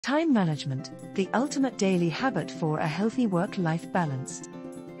Time management, the ultimate daily habit for a healthy work-life balance.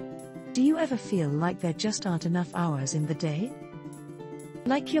 Do you ever feel like there just aren't enough hours in the day?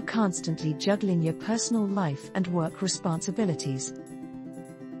 Like you're constantly juggling your personal life and work responsibilities,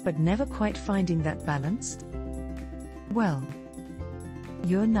 but never quite finding that balance? Well,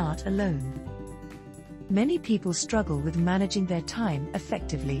 you're not alone. Many people struggle with managing their time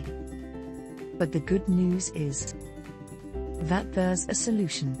effectively. But the good news is that there's a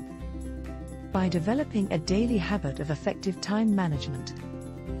solution. By developing a daily habit of effective time management,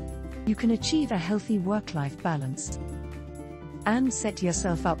 you can achieve a healthy work-life balance and set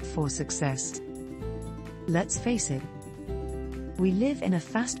yourself up for success. Let's face it, we live in a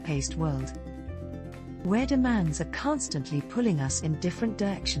fast-paced world where demands are constantly pulling us in different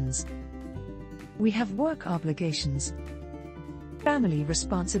directions. We have work obligations, family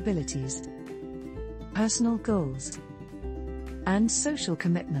responsibilities, personal goals, and social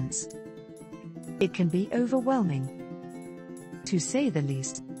commitments. It can be overwhelming, to say the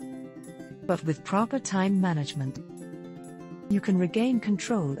least. But with proper time management, you can regain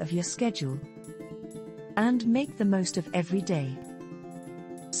control of your schedule and make the most of every day.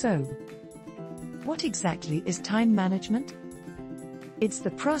 So, what exactly is time management? It's the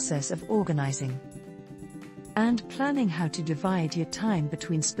process of organizing and planning how to divide your time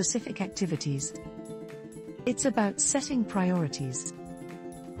between specific activities. It's about setting priorities,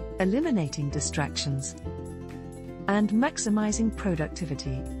 eliminating distractions, and maximizing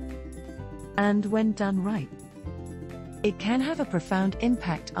productivity. And when done right, it can have a profound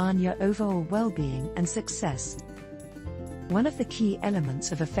impact on your overall well-being and success. One of the key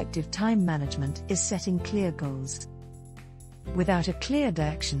elements of effective time management is setting clear goals. Without a clear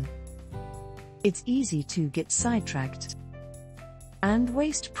direction, it's easy to get sidetracked and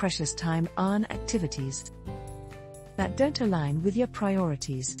waste precious time on activities that don't align with your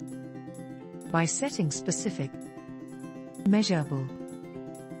priorities. By setting specific, measurable,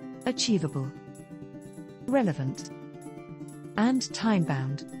 achievable, relevant, and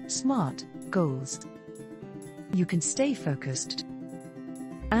time-bound, SMART goals, you can stay focused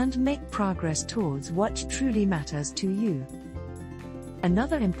and make progress towards what truly matters to you.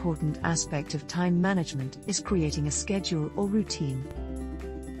 Another important aspect of time management is creating a schedule or routine.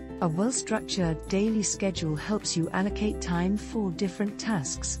 A well-structured daily schedule helps you allocate time for different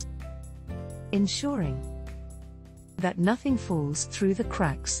tasks, ensuring that nothing falls through the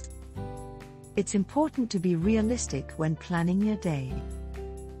cracks. It's important to be realistic when planning your day,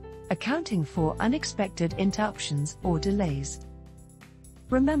 accounting for unexpected interruptions or delays.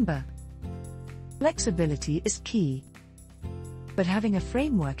 Remember, flexibility is key, but having a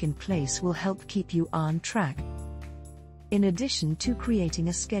framework in place will help keep you on track. In addition to creating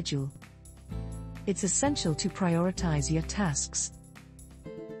a schedule, it's essential to prioritize your tasks.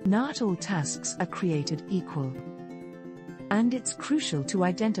 Not all tasks are created equal, and it's crucial to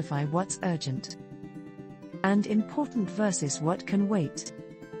identify what's urgent and important versus what can wait.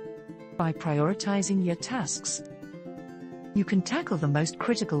 By prioritizing your tasks, you can tackle the most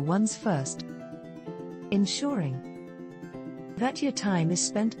critical ones first, ensuring that your time is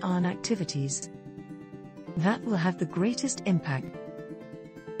spent on activities that will have the greatest impact.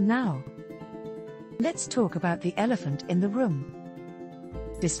 Now, let's talk about the elephant in the room: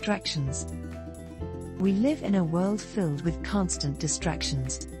 distractions. We live in a world filled with constant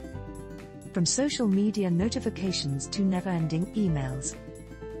distractions. From social media notifications to never-ending emails,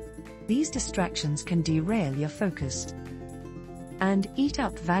 these distractions can derail your focus and eat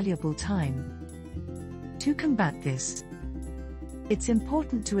up valuable time. To combat this, it's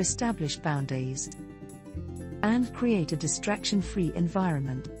important to establish boundaries and create a distraction-free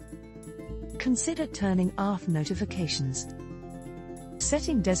environment. Consider turning off notifications,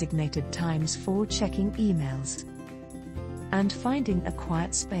 setting designated times for checking emails, and finding a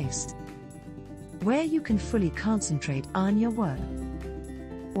quiet space where you can fully concentrate on your work.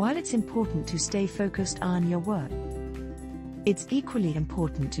 While it's important to stay focused on your work, it's equally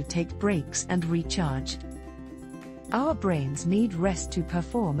important to take breaks and recharge. Our brains need rest to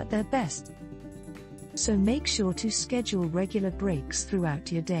perform at their best. So make sure to schedule regular breaks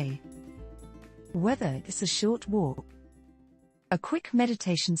throughout your day. Whether it's a short walk, a quick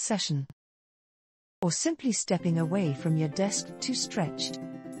meditation session, or simply stepping away from your desk to stretch,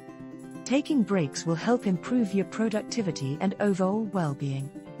 taking breaks will help improve your productivity and overall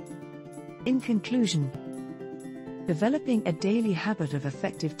well-being. In conclusion, developing a daily habit of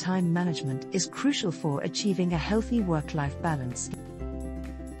effective time management is crucial for achieving a healthy work-life balance.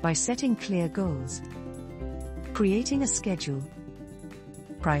 By setting clear goals, creating a schedule,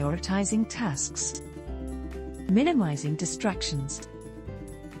 prioritizing tasks, minimizing distractions,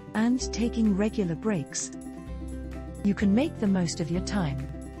 and taking regular breaks, you can make the most of your time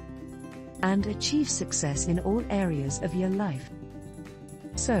and achieve success in all areas of your life.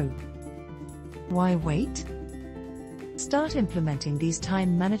 So, why wait? Start implementing these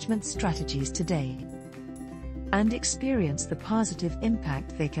time management strategies today and experience the positive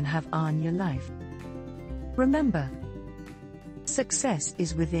impact they can have on your life. Remember, success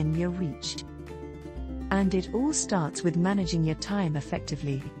is within your reach, and it all starts with managing your time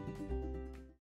effectively.